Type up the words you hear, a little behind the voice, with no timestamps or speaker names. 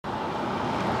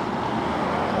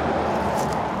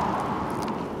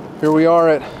Here we are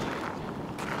at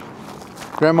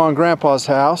Grandma and Grandpa's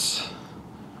house,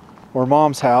 or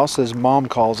Mom's house as Mom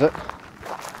calls it.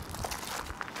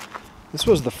 This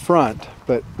was the front,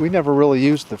 but we never really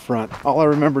used the front. All I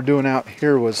remember doing out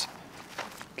here was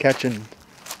catching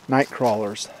night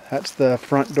crawlers. That's the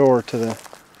front door to the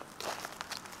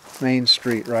main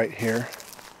street right here.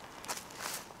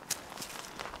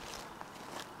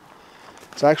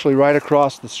 It's actually right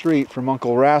across the street from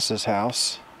Uncle Rass's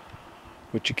house,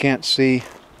 which you can't see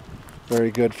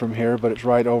very good from here, but it's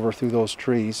right over through those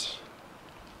trees.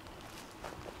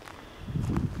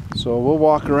 So we'll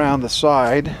walk around the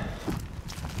side.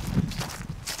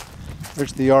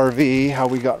 There's the RV, how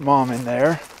we got Mom in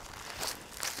there.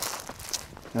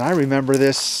 And I remember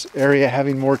this area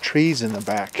having more trees in the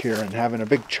back here and having a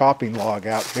big chopping log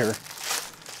out here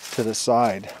to the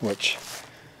side, which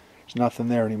there's nothing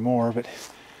there anymore, but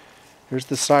here's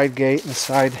the side gate and the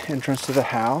side entrance to the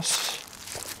house.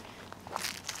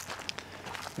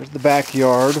 There's the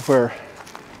backyard where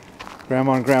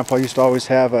Grandma and Grandpa used to always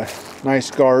have a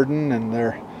nice garden, and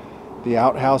the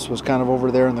outhouse was kind of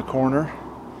over there in the corner.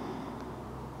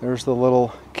 There's the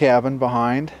little cabin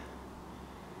behind.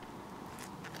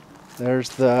 There's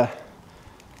the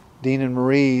Dean and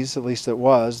Marie's, at least it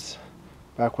was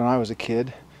back when I was a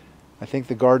kid. I think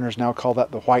the gardeners now call that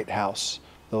the White House.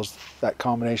 That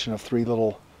combination of three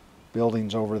little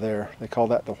buildings over there. They call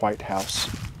that the White House.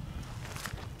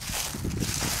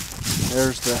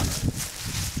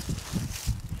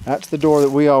 That's the door that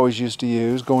we always used to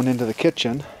use going into the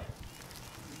kitchen.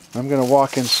 I'm going to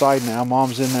walk inside now.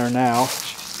 Mom's in there now.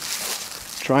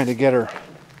 She's trying to get her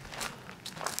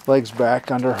legs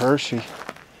back under her. She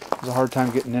has a hard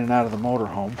time getting in and out of the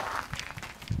motorhome.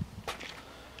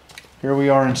 Here we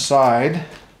are inside.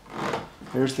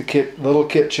 Here's the little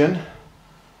kitchen.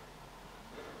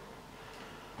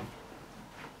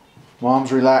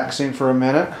 Mom's relaxing for a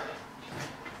minute.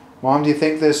 Mom, do you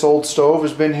think this old stove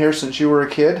has been here since you were a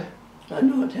kid? I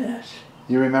know it has.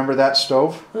 You remember that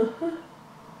stove? Uh-huh.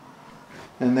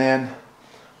 And then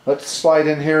let's slide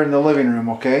in here in the living room,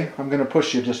 okay? I'm going to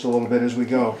push you just a little bit as we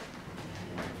go.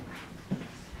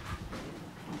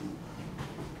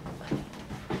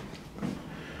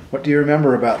 What do you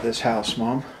remember about this house,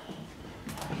 Mom?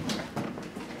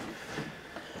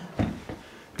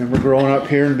 Remember growing up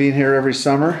here and being here every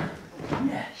summer?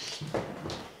 Yes.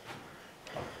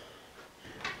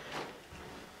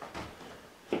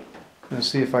 Let's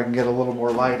see if I can get a little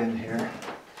more light in here.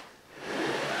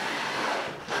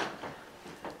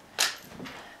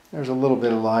 There's a little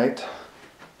bit of light.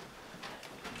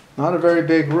 Not a very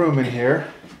big room in here.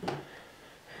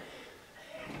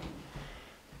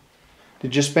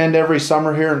 Did you spend every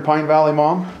summer here in Pine Valley,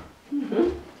 Mom? Mm-hmm.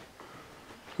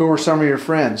 Who were some of your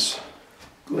friends?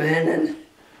 Gwen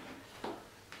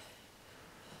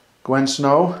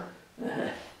Snow?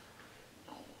 and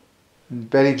And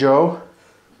Betty Jo?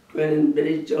 Gwen and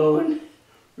Betty Jo and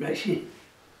Rexine.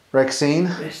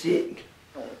 Rexine?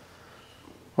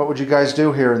 What would you guys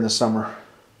do here in the summer?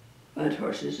 Ride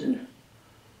horses and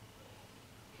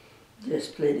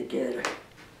just play together.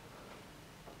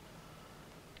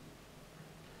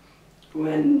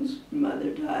 Gwen's mother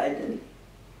died, and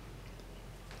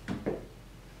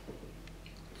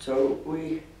so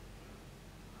we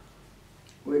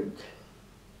would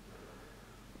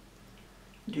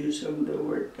do some of the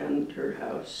work down at her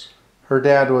house. Her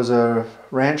dad was a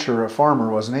rancher, a farmer,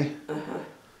 wasn't he? Uh-huh.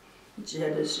 She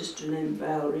had a sister named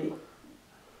Valerie.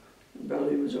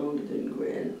 Valerie was older than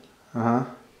Gwen. Uh-huh.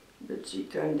 But she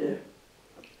kind of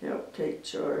helped take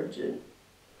charge and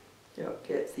helped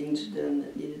get things done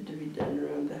that needed to be done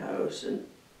around the house. And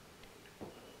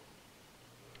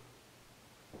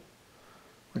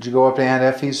Would you go up to Aunt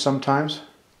Effie's sometimes?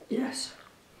 yes,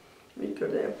 we'd go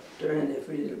down to Aunt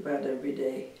Effie's about every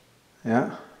day.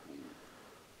 Yeah.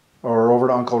 Or over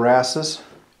to Uncle Rass's?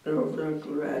 Or over to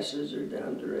Uncle Rass's or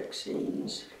down to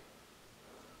Rexine's.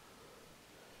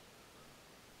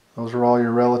 Those were all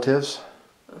your relatives?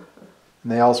 Uh-huh.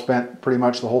 And they all spent pretty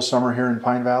much the whole summer here in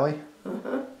Pine Valley?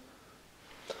 Uh-huh.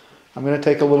 I'm going to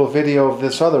take a little video of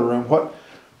this other room.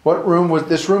 What room was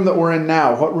this room that we're in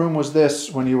now? What room was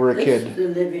this when you were a kid? This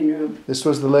is the living room. This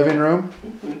was the living room?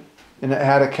 Mm-hmm. And it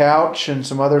had a couch and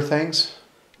some other things?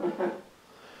 Uh-huh.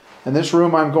 And this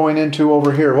room I'm going into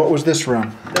over here, what was this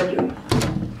room? Bedroom.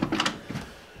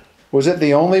 Was it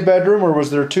the only bedroom or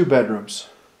was there two bedrooms?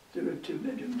 There were two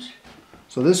bedrooms.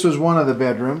 So this was one of the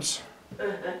bedrooms.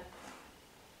 Uh-huh.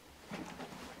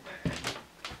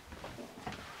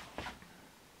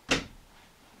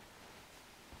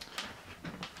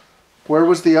 Where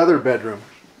was the other bedroom?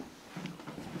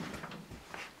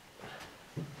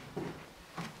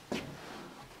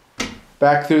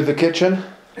 Back through the kitchen?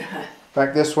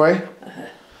 Back this way?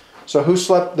 So who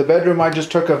slept, the bedroom I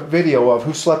just took a video of,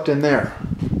 who slept in there?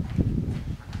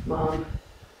 Mom.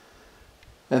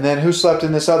 And then who slept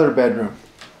in this other bedroom?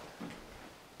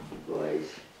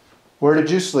 Boys. Where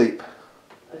did you sleep?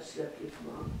 I slept with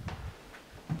Mom.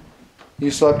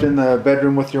 You slept in the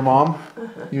bedroom with your mom,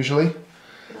 usually?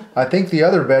 I think the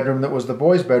other bedroom that was the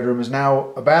boys' bedroom is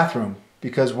now a bathroom,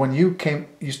 because when you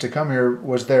used to come here,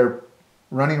 was there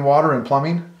running water and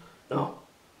plumbing? No.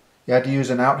 You had to use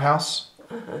an outhouse?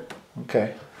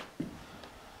 Okay.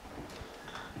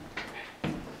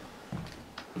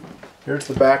 Here's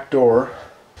the back door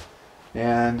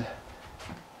and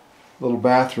little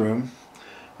bathroom.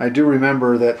 I do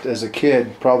remember that as a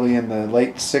kid, probably in the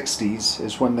late 60s,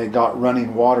 is when they got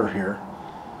running water here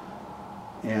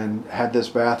and had this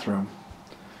bathroom.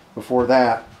 Before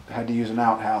that, had to use an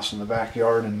outhouse in the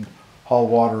backyard and haul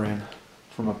water in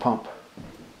from a pump.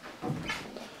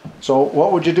 So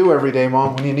what would you do every day,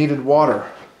 Mom, when you needed water?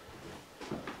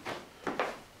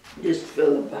 Just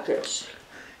fill the buckets.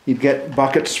 You'd get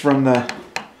buckets from the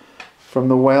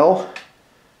well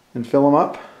and fill them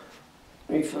up?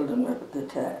 We filled them up at the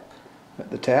tap.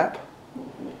 At the tap?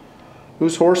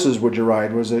 Whose horses would you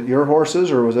ride? Was it your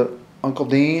horses or was it Uncle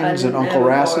Dean's and Uncle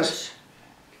Rass's?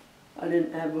 I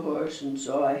didn't have a horse, and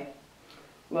so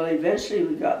well, eventually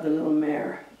we got the little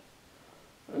mare,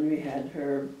 and we had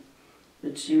her,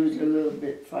 but she was a little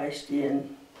bit feisty,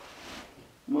 and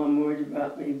Mom worried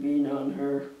about me being on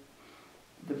her.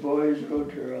 The boys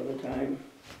rode her all the time.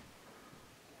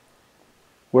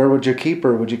 Where would you keep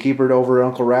her? Would you keep her over at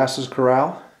Uncle Rass's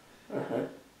corral? Uh-huh.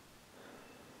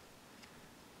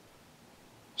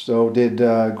 So did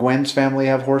Gwen's family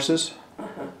have horses?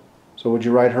 Uh-huh. So would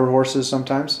you ride her horses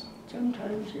sometimes?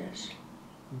 Sometimes, yes.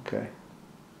 Okay.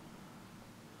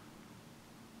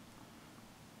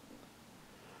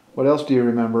 What else do you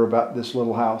remember about this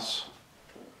little house?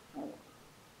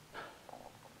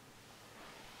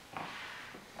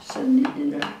 Sunday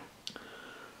dinner.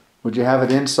 Would you have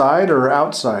it inside or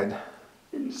outside?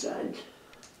 Inside.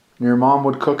 And your mom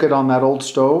would cook it on that old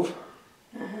stove?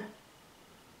 Uh-huh.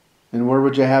 And where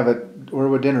would you have it? Where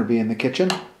would dinner be? In the kitchen?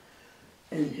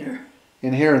 In here.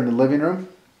 In here in the living room?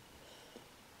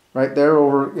 Right there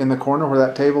over in the corner where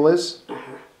that table is?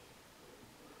 Uh-huh.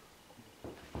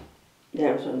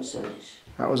 That was on Sundays.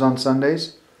 That was on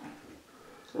Sundays?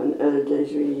 On other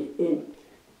days we eat in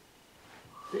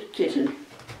the kitchen.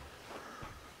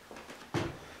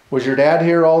 Was your dad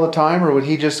here all the time, or would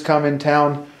he just come in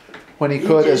town when he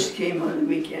could? He just came on the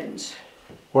weekends.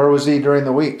 Where was he during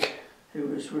the week? He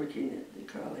was working at the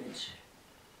college.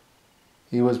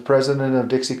 He was president of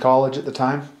Dixie College at the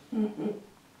time? Mm-hmm.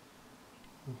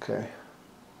 Okay.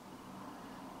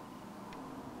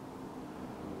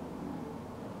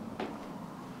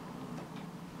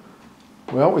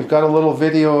 Well, we've got a little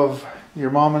video of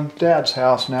your mom and dad's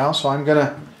house now, so I'm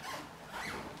gonna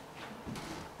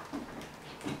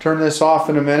turn this off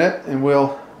in a minute and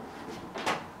we'll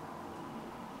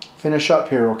finish up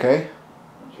here, okay?